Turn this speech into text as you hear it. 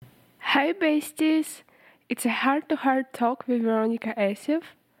Hi besties, it's a heart-to-heart talk with Veronica.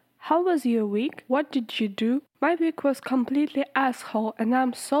 How was your week? What did you do? My week was completely asshole and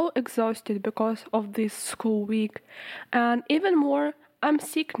I'm so exhausted because of this school week. And even more, I'm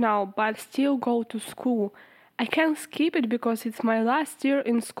sick now but still go to school. I can't skip it because it's my last year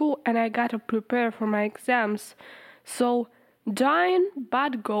in school and I gotta prepare for my exams. So, dying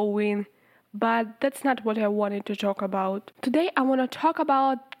but going. But that's not what I wanted to talk about. Today I want to talk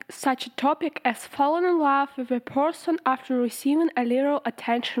about such a topic as falling in love with a person after receiving a little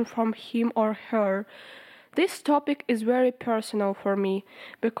attention from him or her. This topic is very personal for me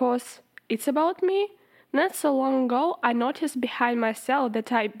because it's about me. Not so long ago, I noticed behind myself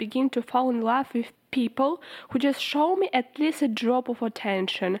that I begin to fall in love with people who just show me at least a drop of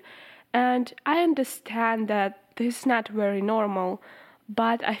attention. And I understand that this is not very normal,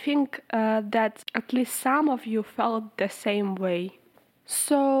 but I think that at least some of you felt the same way.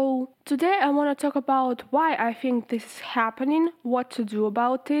 So, today I want to talk about why I think this is happening, what to do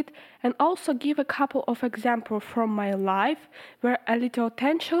about it, and also give a couple of examples from my life where a little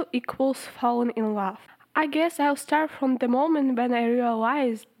attention equals falling in love. I guess I'll start from the moment when I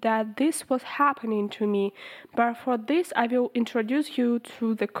realized that this was happening to me, but for this I will introduce you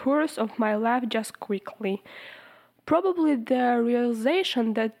to the course of my life just quickly. Probably the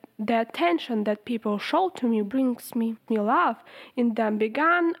realization that the attention that people show to me brings me love in them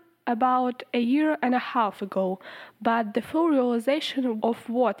began about a year and a half ago, but the full realization of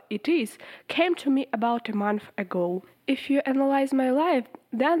what it is came to me about a month ago. If you analyze my life,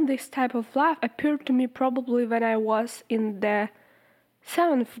 then this type of love appeared to me probably when I was in the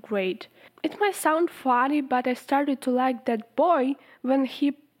 7th grade. It might sound funny, but I started to like that boy when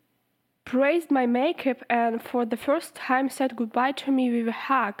he praised my makeup and for the first time said goodbye to me with a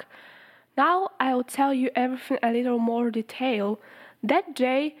hug. Now I'll tell you everything a little more detail. That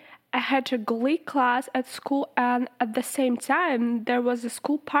day I had a glee class at school and at the same time there was a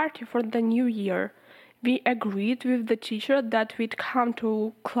school party for the new year. We agreed with the teacher that we'd come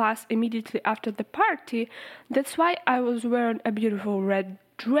to class immediately after the party. That's why I was wearing a beautiful red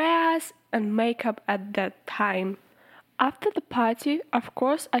dress and makeup at that time. After the party, of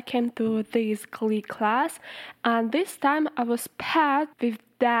course, I came to this glee class, and this time I was paired with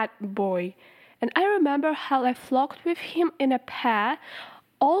that boy. And I remember how I flocked with him in a pair,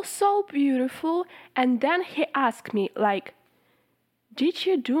 all so beautiful, and then he asked me, like, "Did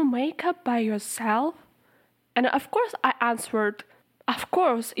you do makeup by yourself?" And of course I answered, "Of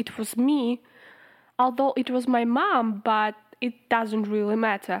course, it was me." Although it was my mom, but it doesn't really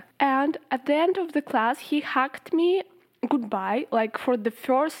matter. And at the end of the class, he hugged me goodbye, like for the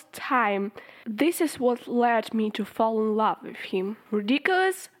first time. This is what led me to fall in love with him.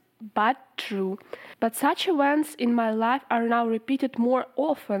 Ridiculous, but true. But such events in my life are now repeated more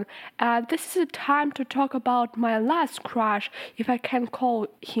often, and this is a time to talk about my last crush, if I can call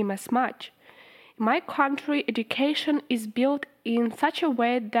him as much. In my country, education is built in such a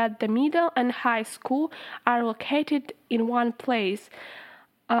way that the middle and high school are located in one place.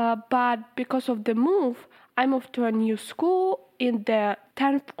 But because of the move, I moved to a new school in the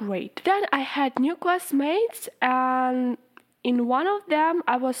 10th grade. Then I had new classmates, and in one of them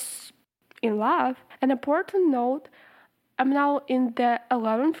I was in love. An important note, I'm now in the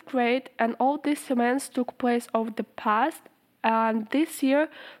 11th grade, and all these events took place over the past and this year,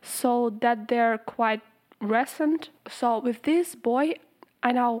 so that they're quite recent. So with this boy,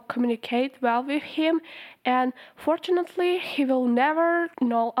 I now communicate well with him, and fortunately, he will never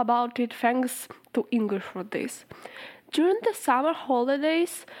know about it thanks to English for this. During the summer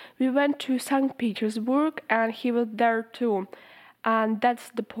holidays, we went to St. Petersburg, and he was there too. And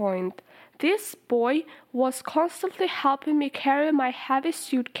that's the point. This boy was constantly helping me carry my heavy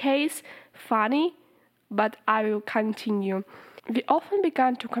suitcase. Funny, but I will continue. We often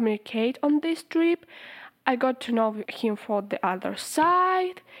began to communicate on this trip. I got to know him from the other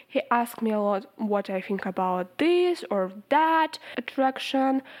side. He asked me a lot what I think about this or that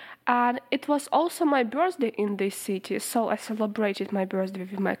attraction. And it was also my birthday in this city, so I celebrated my birthday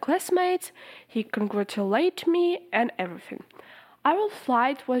with my classmates. He congratulated me and everything. Our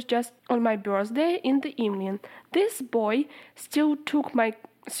flight was just on my birthday in the evening. This boy still took my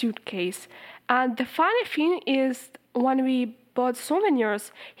suitcase. And the funny thing is, when we bought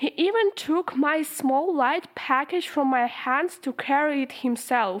souvenirs, he even took my small light package from my hands to carry it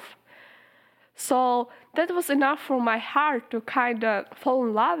himself. So that was enough for my heart to kinda fall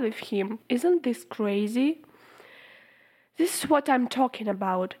in love with him. Isn't this crazy? This is what I'm talking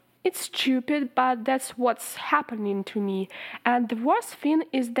about. It's stupid, but that's what's happening to me. And the worst thing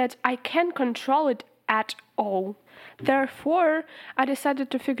is that I can't control it at all. Therefore, I decided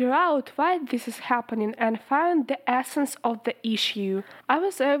to figure out why this is happening and find the essence of the issue. I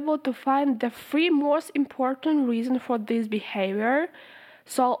was able to find the three most important reasons for this behavior.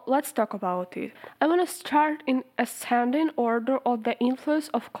 So let's talk about it. I want to start in ascending order of the influence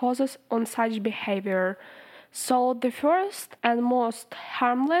of causes on such behavior. So the first and most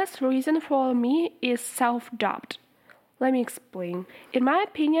harmless reason for me is self-doubt. Let me explain. In my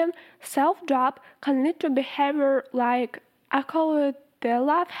opinion, self-doubt can lead to behavior like, I call it the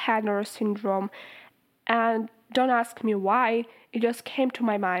left-hander syndrome. And don't ask me why, it just came to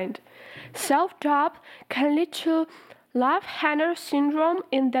my mind. Self-doubt can lead to left-hander syndrome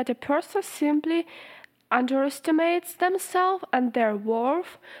in that a person simply underestimates themselves and their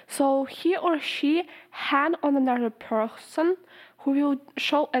worth, so he or she hand on another person who will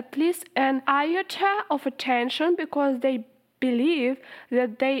show at least an iota of attention because they believe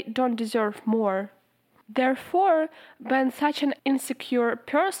that they don't deserve more. Therefore, when such an insecure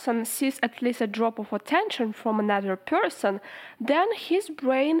person sees at least a drop of attention from another person, then his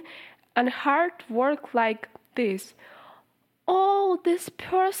brain and heart work like this. Oh, this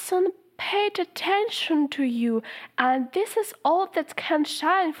person paid attention to you, and this is all that can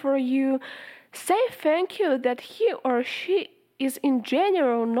shine for you. Say thank you that he or she is in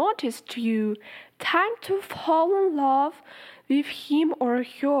general noticed you. Time to fall in love with him or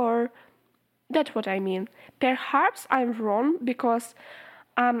her. That's what I mean. Perhaps I'm wrong because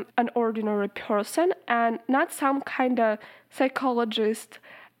I'm an ordinary person and not some kind of psychologist.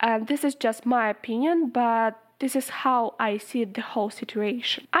 And this is just my opinion, but this is how I see the whole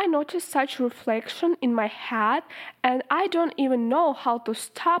situation. I noticed such reflection in my head and I don't even know how to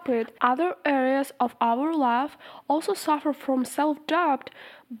stop it. Other areas of our life also suffer from self-doubt,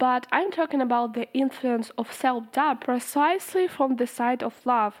 but I'm talking about the influence of self-doubt precisely from the side of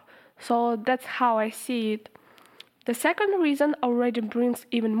love. So that's how I see it. The second reason already brings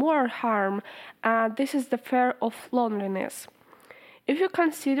even more harm, and this is the fear of loneliness. If you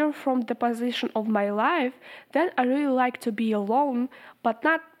consider from the position of my life, then I really like to be alone, but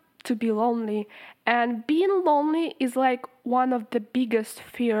not to be lonely. And being lonely is like one of the biggest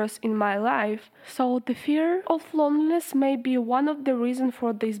fears in my life. So the fear of loneliness may be one of the reasons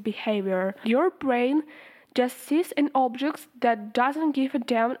for this behavior. Your brain just sees an object that doesn't give a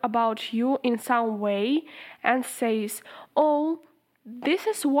damn about you in some way and says, oh, this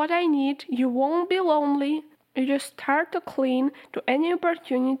is what I need, you won't be lonely. You just start to cling to any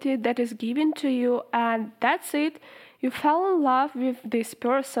opportunity that is given to you, and that's it. You fell in love with this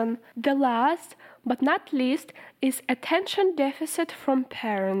person. The last, but not least, is attention deficit from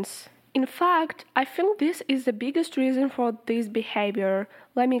parents. In fact, I think this is the biggest reason for this behavior.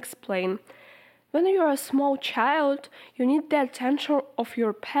 Let me explain. When you're a small child, you need the attention of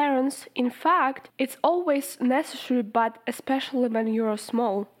your parents. In fact, it's always necessary, but especially when you're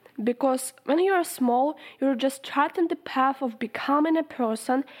small. Because when you're small, you're just charting the path of becoming a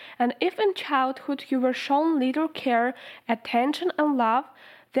person, and if in childhood you were shown little care, attention and love,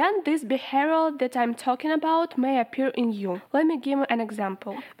 then this behavior that I'm talking about may appear in you. Let me give you an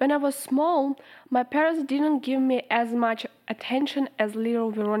example. When I was small, my parents didn't give me as much attention as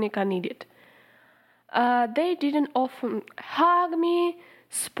little Veronica needed. They didn't often hug me,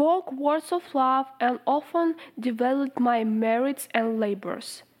 spoke words of love, and often devalued my merits and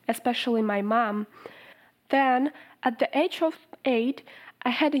labors, especially my mom. Then, at the age of 8, I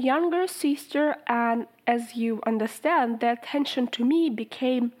had a younger sister, and as you understand, the attention to me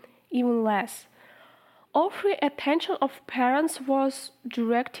became even less. All free attention of parents was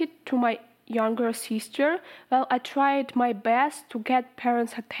directed to my younger sister. Well, I tried my best to get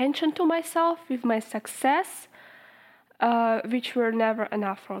parents' attention to myself with my success, which were never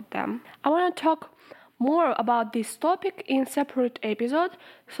enough for them. I want to talk more about this topic in separate episode,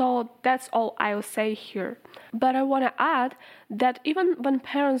 so that's all I'll say here. But I want to add that even when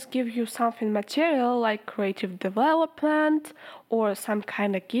parents give you something material like creative development or some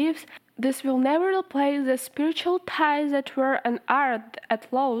kind of gifts, this will never replace the spiritual ties that were and are at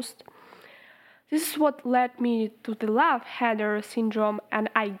lost. This is what led me to the left-hander syndrome, and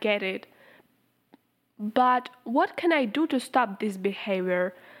I get it. But what can I do to stop this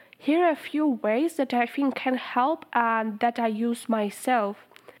behavior? Here are a few ways that I think can help and that I use myself.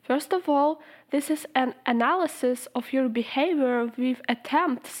 First of all, this is an analysis of your behavior with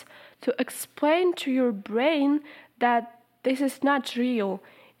attempts to explain to your brain that this is not real.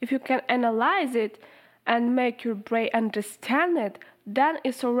 If you can analyze it and make your brain understand it, then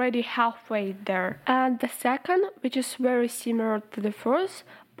it's already halfway there. And the second, which is very similar to the first,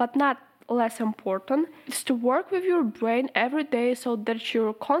 but not less important, is to work with your brain every day so that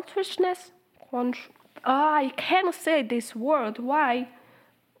your consciousness I can't say this word. Why?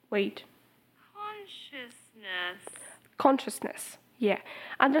 Wait. Consciousness. Yeah.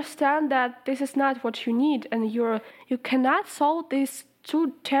 Understand that this is not what you need, and you cannot solve this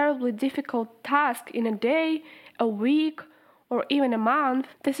two terribly difficult task in a day, a week, or even a month.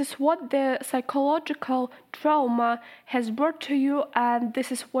 This is what the psychological trauma has brought to you, and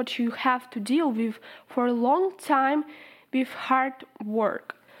this is what you have to deal with for a long time with hard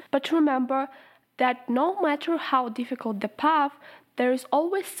work. But remember that no matter how difficult the path, there is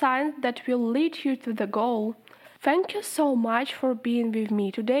always signs that will lead you to the goal. Thank you so much for being with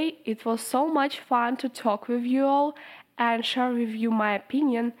me today. It was so much fun to talk with you all and share with you my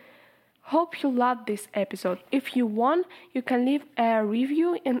opinion. Hope you loved this episode. If you want, you can leave a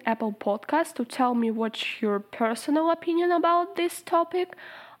review in Apple Podcasts to tell me what's your personal opinion about this topic.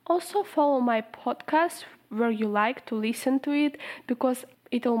 Also follow my podcast where you like to listen to it because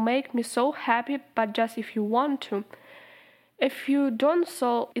it'll make me so happy, but just if you want to. If you don't,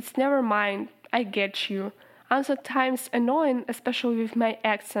 so it's never mind. I get you. I'm sometimes annoying, especially with my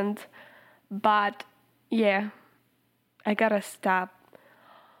accent. But yeah, I gotta stop.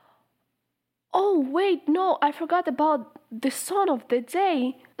 Oh, wait, no, I forgot about the song of the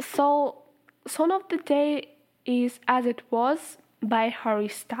day. So, song of the day is As It Was by Harry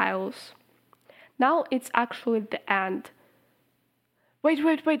Styles. Now it's actually the end. Wait.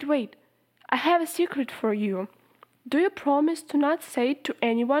 I have a secret for you. Do you promise to not say it to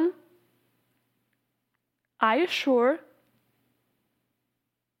anyone? Are you sure?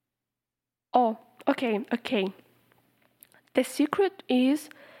 Oh, okay. The secret is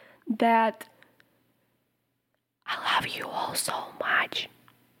that I love you all so much.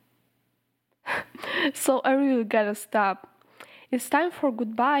 So I really gotta stop. It's time for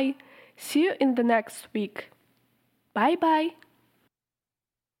goodbye. See you in the next week. Bye bye.